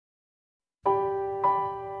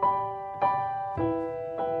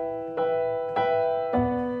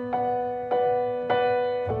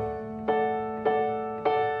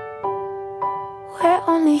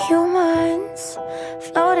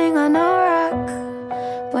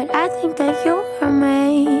think that you are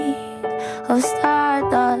made of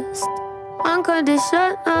stardust,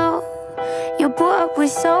 unconditional. You put up with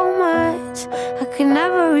so much, I could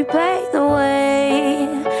never repay the way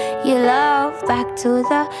you love. Back to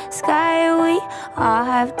the sky, we all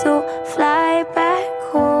have to fly back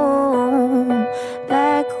home,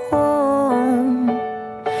 back home.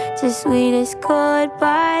 The sweetest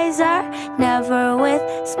goodbyes are never with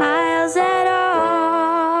smiles at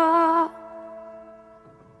all.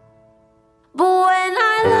 But when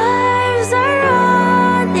our lives are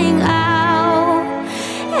running out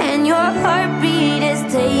and your heartbeat is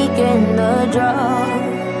taking the draw,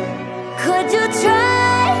 could you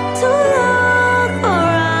try to look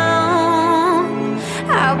around?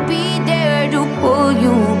 I'll be there to pull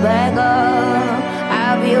you back up.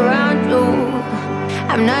 I'll be around you.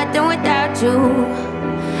 I'm nothing without you.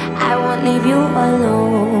 I won't leave you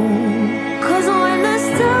alone. 'Cause when the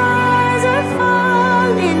stars are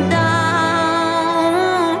falling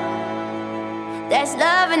down, there's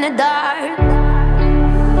love in the dark.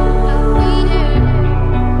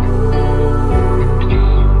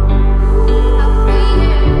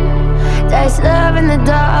 There's love in the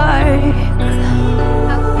dark.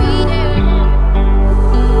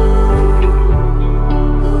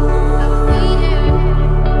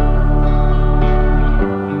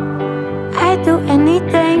 I'd do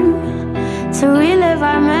anything to relive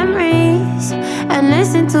our memories and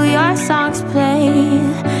listen to your songs play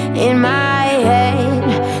in my head.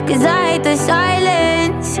 'Cause I hate the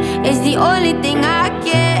silence, it's the only thing I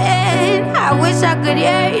get. I wish I could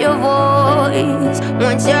hear your voice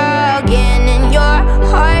once again, in your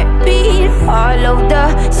heartbeat, all of the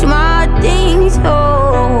small things. Oh,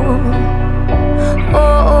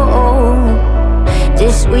 oh, oh, oh. The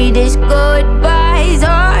sweetest goodbyes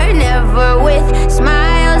are never with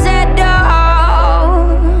smiles at all.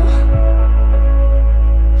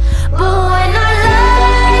 But when our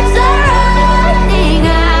lives are running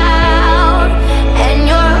out and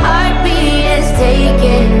your heartbeat is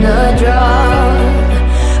taking the draw,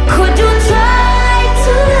 could you try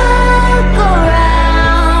to look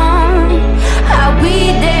around? I'll be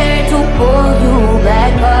there to pull you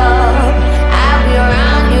back up. I'll be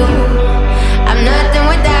around you. I'm nothing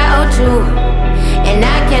without you, and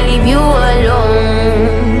I can't leave you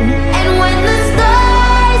alone. And when the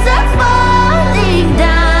stars are falling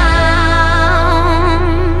down,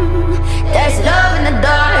 there's love in the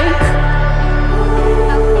dark.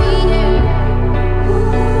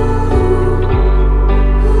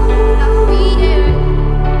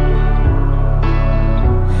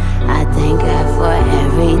 I thank God for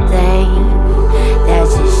everything that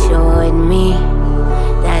you showed me,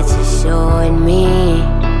 that you showed me,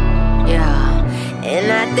 yeah. And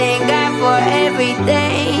I thank God for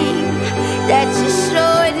everything that you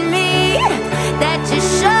showed me, that you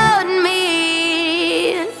showed me.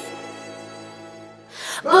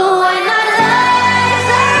 But when our lives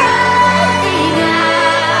are running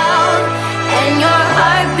out and your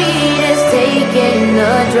heartbeat is taking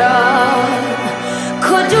the draw,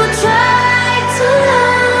 could you try to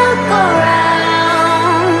look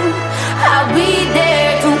around? I'll be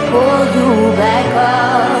there to pull you back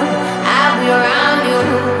up. I'll be around you.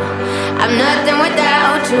 I'm nothing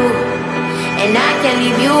without you, and I can't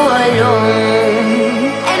leave you alone.